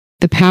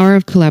The power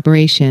of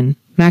collaboration,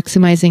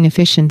 maximizing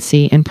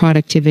efficiency and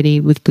productivity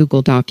with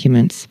Google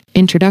Documents.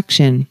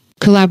 Introduction.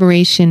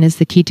 Collaboration is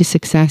the key to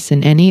success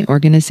in any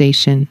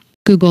organization.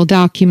 Google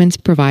Documents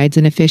provides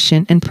an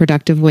efficient and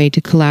productive way to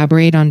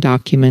collaborate on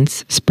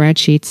documents,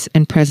 spreadsheets,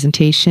 and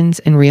presentations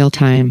in real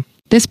time.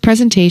 This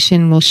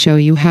presentation will show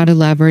you how to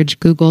leverage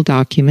Google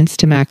Documents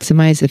to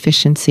maximize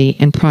efficiency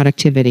and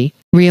productivity.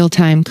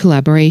 Real-time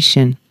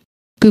collaboration.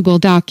 Google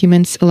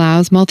Documents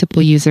allows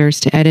multiple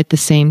users to edit the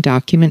same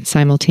document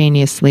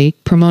simultaneously,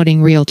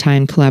 promoting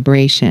real-time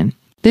collaboration.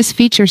 This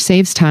feature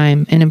saves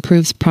time and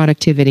improves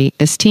productivity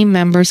as team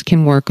members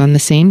can work on the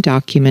same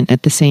document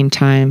at the same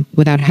time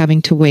without having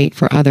to wait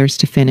for others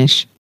to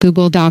finish.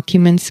 Google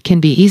Documents can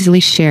be easily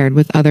shared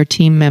with other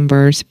team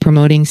members,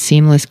 promoting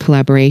seamless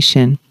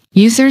collaboration.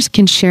 Users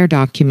can share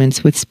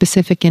documents with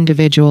specific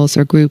individuals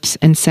or groups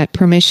and set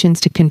permissions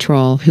to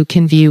control who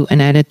can view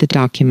and edit the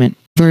document.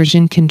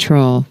 Version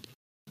control.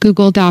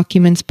 Google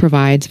Documents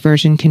provides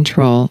version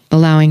control,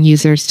 allowing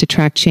users to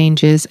track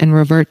changes and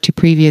revert to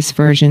previous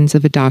versions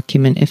of a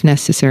document if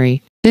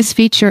necessary. This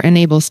feature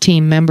enables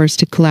team members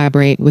to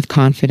collaborate with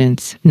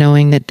confidence,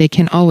 knowing that they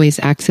can always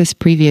access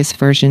previous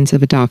versions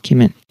of a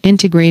document.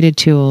 Integrated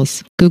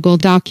tools. Google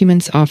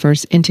Documents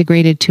offers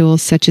integrated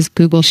tools such as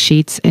Google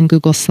Sheets and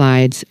Google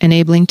Slides,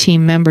 enabling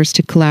team members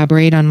to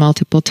collaborate on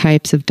multiple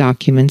types of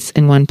documents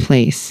in one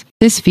place.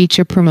 This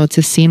feature promotes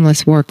a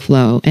seamless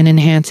workflow and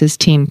enhances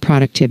team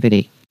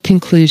productivity.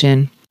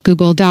 Conclusion.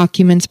 Google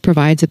Documents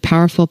provides a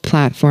powerful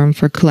platform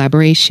for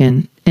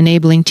collaboration,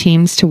 enabling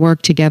teams to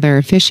work together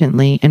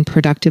efficiently and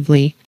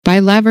productively.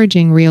 By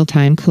leveraging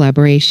real-time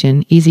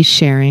collaboration, easy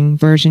sharing,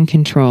 version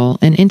control,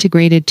 and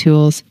integrated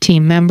tools,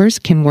 team members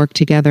can work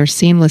together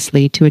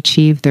seamlessly to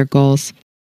achieve their goals.